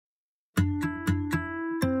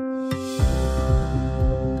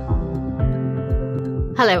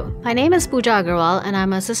Hello, my name is Puja Agarwal and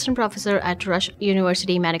I'm an assistant professor at Rush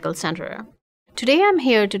University Medical Center. Today I'm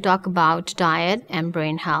here to talk about diet and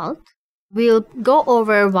brain health. We'll go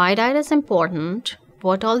over why diet is important,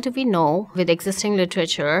 what all do we know with existing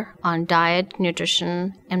literature on diet,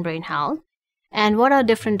 nutrition, and brain health, and what are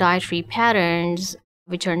different dietary patterns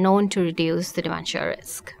which are known to reduce the dementia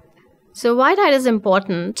risk. So why diet is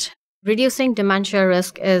important? Reducing dementia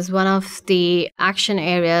risk is one of the action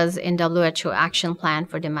areas in WHO Action Plan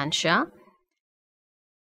for Dementia.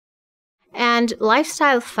 And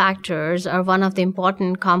lifestyle factors are one of the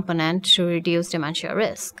important components to reduce dementia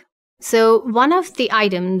risk. So one of the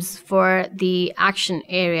items for the action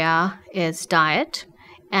area is diet,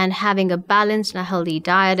 and having a balanced and a healthy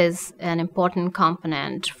diet is an important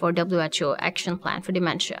component for WHO Action Plan for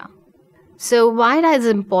Dementia. So why diet is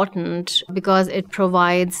important? Because it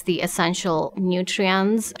provides the essential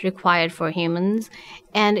nutrients required for humans,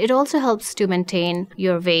 and it also helps to maintain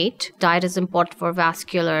your weight. Diet is important for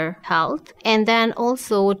vascular health, and then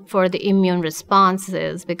also for the immune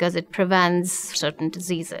responses because it prevents certain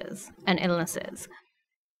diseases and illnesses.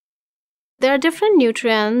 There are different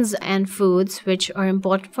nutrients and foods which are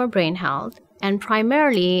important for brain health. And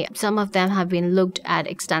primarily, some of them have been looked at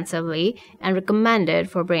extensively and recommended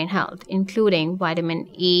for brain health, including vitamin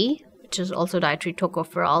E, which is also dietary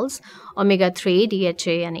tocopherols, omega-3,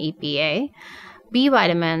 DHA, and EPA, B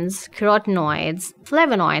vitamins, carotenoids,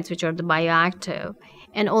 flavonoids, which are the bioactive,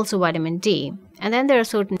 and also vitamin D. And then there are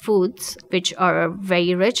certain foods which are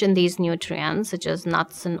very rich in these nutrients, such as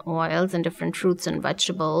nuts and oils and different fruits and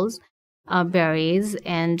vegetables. Berries,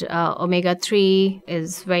 and omega-3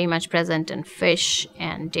 is very much present in fish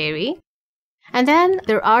and dairy. And then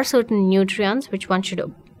there are certain nutrients which one should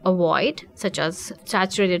avoid, such as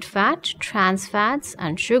saturated fat, trans fats,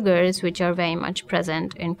 and sugars, which are very much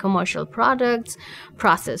present in commercial products,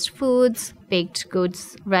 processed foods, baked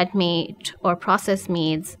goods, red meat or processed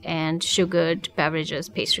meats, and sugared beverages,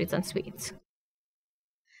 pastries, and sweets.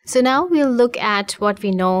 So now we'll look at what we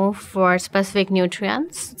know for specific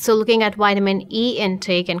nutrients. So looking at vitamin E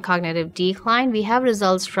intake and cognitive decline, we have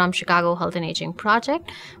results from Chicago Health and Aging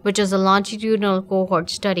Project, which is a longitudinal cohort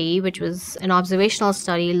study, which was an observational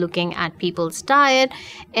study looking at people's diet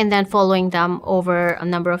and then following them over a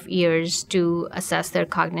number of years to assess their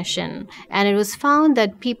cognition. And it was found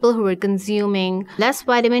that people who were consuming less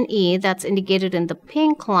vitamin E, that's indicated in the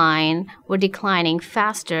pink line, were declining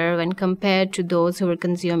faster when compared to those who were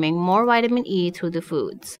consuming more vitamin E through the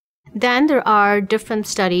foods. Then there are different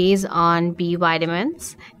studies on B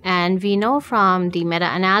vitamins, and we know from the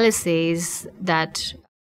meta-analyses that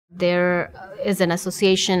there is an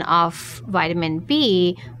association of vitamin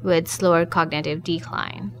B with slower cognitive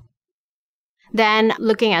decline. Then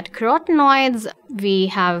looking at carotenoids, we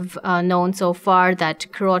have known so far that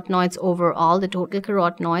carotenoids overall, the total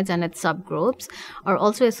carotenoids and its subgroups, are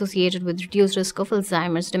also associated with reduced risk of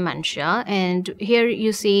Alzheimer's dementia. And here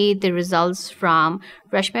you see the results from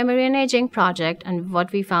Rush Memory and Aging Project, and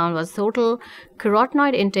what we found was total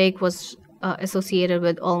carotenoid intake was associated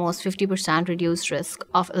with almost 50% reduced risk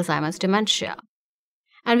of Alzheimer's dementia.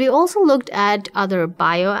 And we also looked at other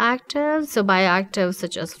bioactives, so bioactives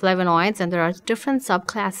such as flavonoids, and there are different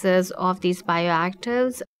subclasses of these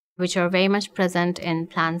bioactives which are very much present in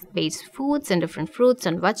plant-based foods and different fruits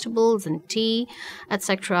and vegetables and tea,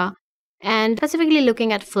 etc. And specifically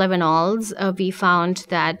looking at flavonols, we found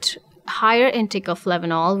that higher intake of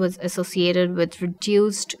flavanol was associated with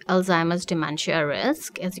reduced Alzheimer's dementia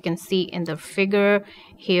risk, as you can see in the figure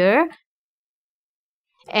here.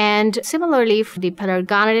 And similarly, the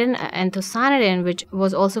pelargonidin and anthocyanidin, which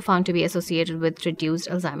was also found to be associated with reduced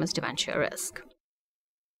Alzheimer's dementia risk.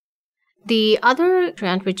 The other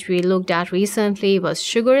trend which we looked at recently was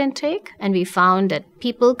sugar intake, and we found that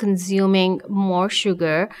people consuming more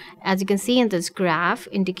sugar, as you can see in this graph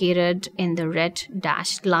indicated in the red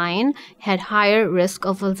dashed line, had higher risk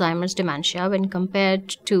of Alzheimer's dementia when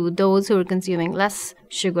compared to those who were consuming less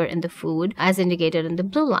sugar in the food, as indicated in the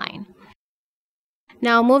blue line.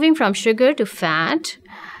 Now, moving from sugar to fat.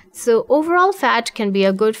 So overall fat can be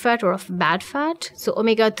a good fat or a bad fat. So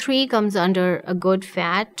omega-3 comes under a good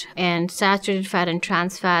fat, and saturated fat and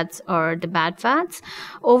trans fats are the bad fats.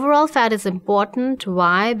 Overall fat is important.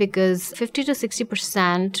 Why? Because 50 to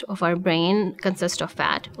 60% of our brain consists of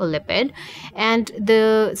fat or lipid. And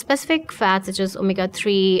the specific fats such as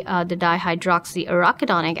omega-3, the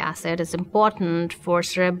dihydroxyarachidonic acid, is important for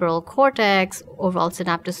cerebral cortex, overall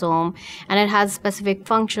synaptosome, and it has specific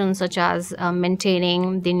functions such as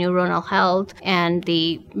maintaining the neuronal health and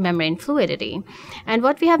the membrane fluidity. And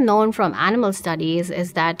what we have known from animal studies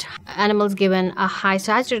is that animals given a high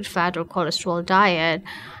saturated fat or cholesterol diet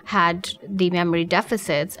had the memory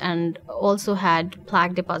deficits and also had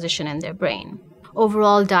plaque deposition in their brain.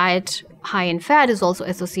 Overall, diet high in fat is also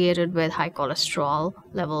associated with high cholesterol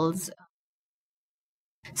levels.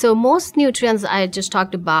 So most nutrients I just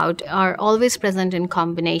talked about are always present in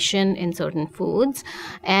combination in certain foods.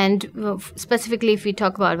 And specifically, if we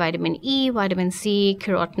talk about vitamin E, vitamin C,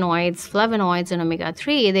 carotenoids, flavonoids, and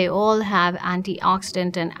omega-3, they all have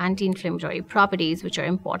antioxidant and anti-inflammatory properties, which are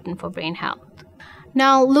important for brain health.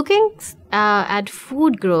 Now, looking at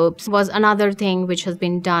food groups was another thing which has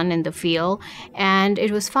been done in the field, and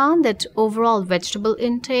it was found that overall vegetable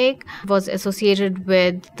intake was associated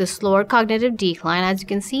with the slower cognitive decline. As you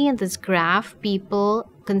can see in this graph, people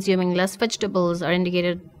consuming less vegetables are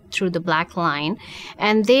indicated through the black line,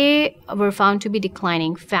 and they were found to be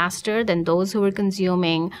declining faster than those who were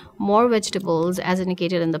consuming more vegetables, as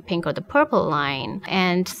indicated in the pink or the purple line.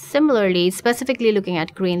 And similarly, specifically looking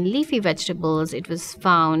at green leafy vegetables, it was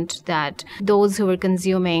found that those who were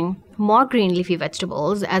consuming more green leafy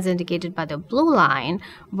vegetables, as indicated by the blue line,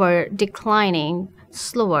 were declining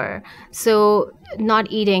slower. So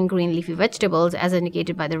not eating green leafy vegetables, as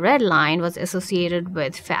indicated by the red line, was associated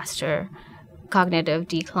with faster cognitive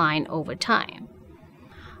decline over time.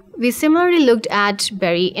 We similarly looked at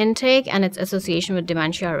berry intake and its association with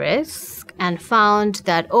dementia risk and found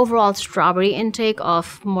that overall strawberry intake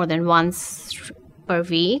of more than once per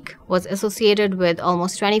week was associated with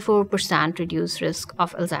almost 24% reduced risk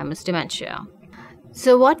of Alzheimer's dementia.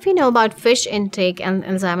 So what we know about fish intake and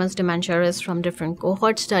Alzheimer's dementia risk from different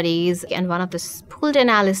cohort studies, and one of the pooled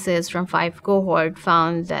analysis from 5 cohorts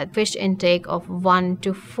found that fish intake of 1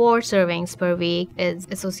 to 4 servings per week is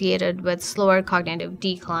associated with slower cognitive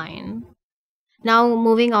decline. Now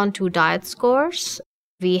moving on to diet scores.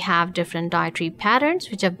 We have different dietary patterns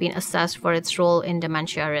which have been assessed for its role in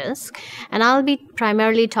dementia risk. And I'll be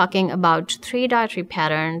primarily talking about 3 dietary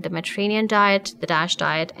patterns: the Mediterranean diet, the DASH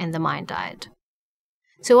diet, and the MIND diet.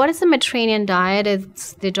 So what is the Mediterranean diet?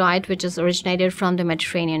 It's the diet which is originated from the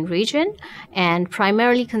Mediterranean region and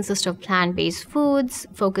primarily consists of plant-based foods,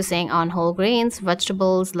 focusing on whole grains,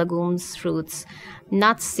 vegetables, legumes, fruits,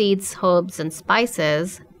 nuts, seeds, herbs, and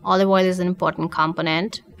spices. Olive oil is an important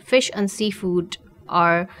component. Fish and seafood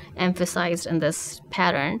are emphasized in this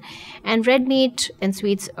pattern, and red meat and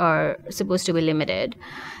sweets are supposed to be limited.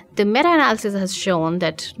 The meta-analysis has shown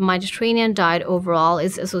that Mediterranean diet overall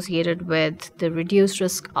is associated with the reduced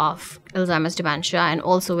risk of Alzheimer's dementia and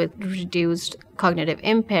also with reduced cognitive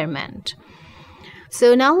impairment.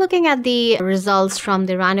 So now looking at the results from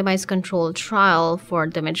the randomized controlled trial for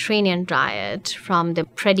the Mediterranean diet from the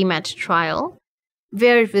PREDIMET trial,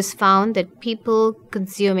 where it was found that people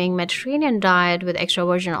consuming Mediterranean diet with extra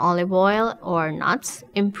virgin olive oil or nuts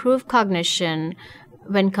improved cognition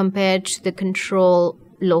when compared to the control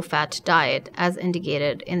low-fat diet, as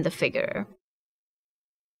indicated in the figure.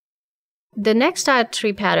 The next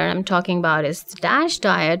dietary pattern I'm talking about is the DASH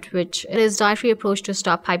diet, which is a dietary approach to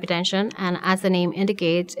stop hypertension, and as the name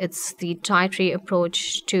indicates, it's the dietary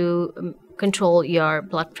approach to control your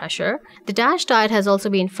blood pressure. The DASH diet has also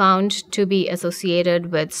been found to be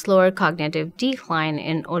associated with slower cognitive decline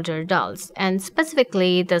in older adults. And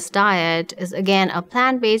specifically, this diet is again a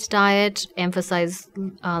plant-based diet, emphasizes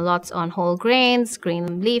lots on whole grains,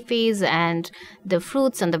 green leafies, and the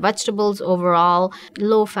fruits and the vegetables overall,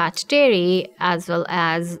 low-fat dairy, as well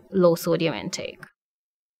as low sodium intake.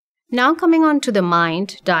 Now coming on to the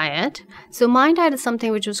MIND diet. So MIND diet is something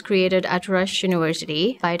which was created at Rush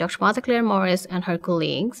University by Dr. Martha Claire Morris and her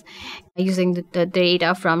colleagues using the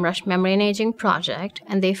data from Rush Memory and Aging Project.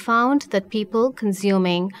 And they found that people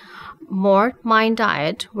consuming more MIND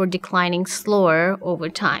diet were declining slower over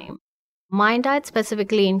time. MIND diet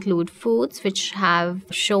specifically include foods which have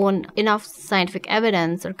shown enough scientific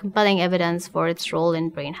evidence or compelling evidence for its role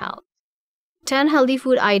in brain health. 10 healthy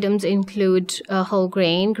food items include whole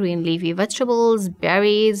grain, green leafy vegetables,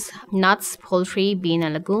 berries, nuts, poultry, bean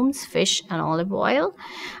and legumes, fish, and olive oil.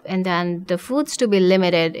 And then the foods to be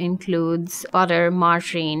limited includes butter,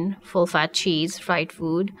 margarine, full-fat cheese, fried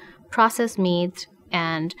food, processed meat,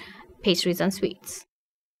 and pastries and sweets.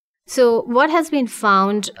 So what has been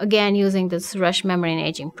found, again using this Rush Memory and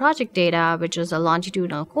Aging Project data, which is a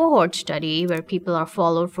longitudinal cohort study where people are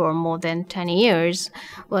followed for more than 10 years,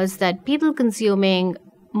 was that people consuming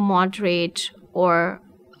moderate or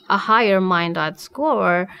a higher MIND diet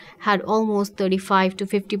score had almost 35 to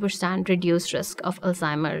 50% reduced risk of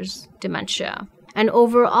Alzheimer's dementia. And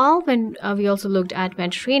overall, when we also looked at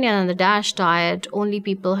Mediterranean and the DASH diet, only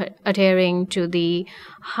people adhering to the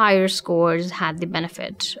higher scores had the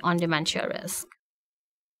benefit on dementia risk.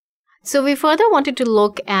 So we further wanted to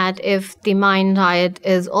look at if the MIND diet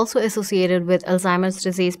is also associated with Alzheimer's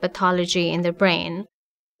disease pathology in the brain.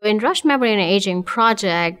 In Rush Memory and Aging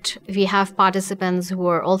project, we have participants who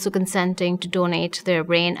are also consenting to donate their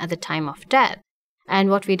brain at the time of death. And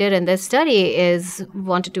what we did in this study is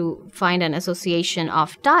wanted to find an association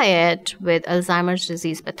of diet with Alzheimer's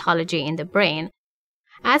disease pathology in the brain.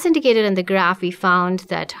 As indicated in the graph, we found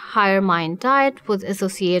that higher MIND diet was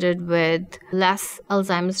associated with less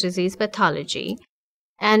Alzheimer's disease pathology.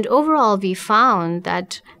 And overall, we found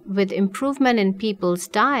that with improvement in people's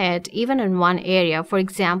diet, even in one area, for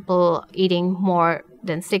example, eating more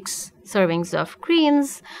than 6 servings of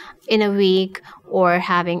greens in a week, or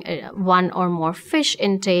having one or more fish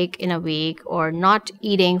intake in a week, or not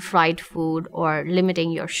eating fried food, or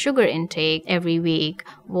limiting your sugar intake every week,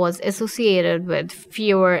 was associated with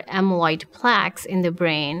fewer amyloid plaques in the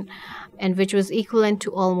brain, and which was equivalent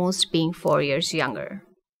to almost being 4 years younger.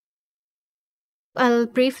 I'll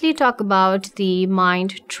briefly talk about the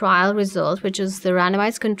MIND trial result, which is the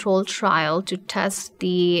randomized controlled trial to test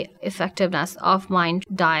the effectiveness of MIND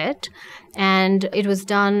diet. And it was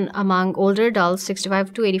done among older adults,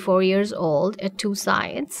 65 to 84 years old, at 2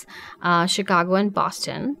 sites, Chicago and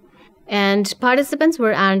Boston. And participants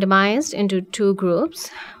were randomized into 2 groups.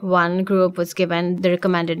 One group was given the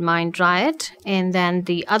recommended MIND diet, and then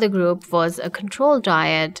the other group was a controlled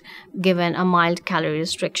diet given a mild calorie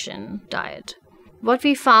restriction diet. What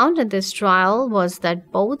we found in this trial was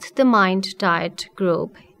that both the MIND diet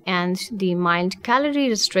group and the mild calorie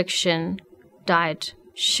restriction diet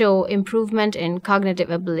show improvement in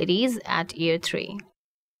cognitive abilities at year 3.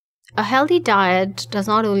 A healthy diet does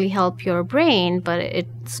not only help your brain, but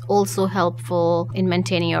it's also helpful in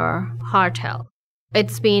maintaining your heart health.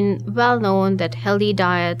 It's been well known that healthy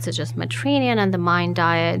diets such as Mediterranean and the MIND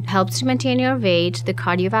diet helps to maintain your weight, the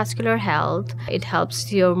cardiovascular health. It helps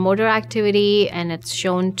your motor activity, and it's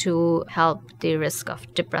shown to help the risk of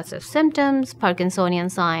depressive symptoms, Parkinsonian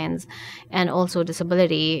signs, and also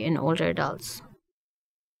disability in older adults.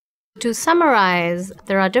 To summarize,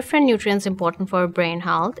 there are different nutrients important for brain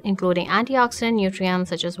health, including antioxidant nutrients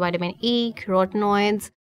such as vitamin E,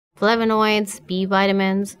 carotenoids, flavonoids, B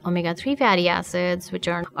vitamins, omega-3 fatty acids, which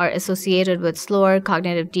are associated with slower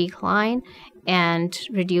cognitive decline and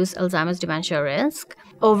reduce Alzheimer's dementia risk.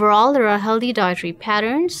 Overall, there are healthy dietary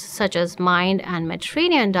patterns such as MIND and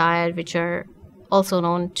Mediterranean diet, which are also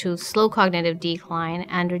known to slow cognitive decline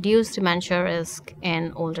and reduce dementia risk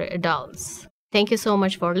in older adults. Thank you so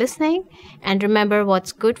much for listening, and remember,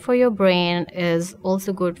 what's good for your brain is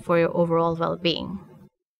also good for your overall well-being.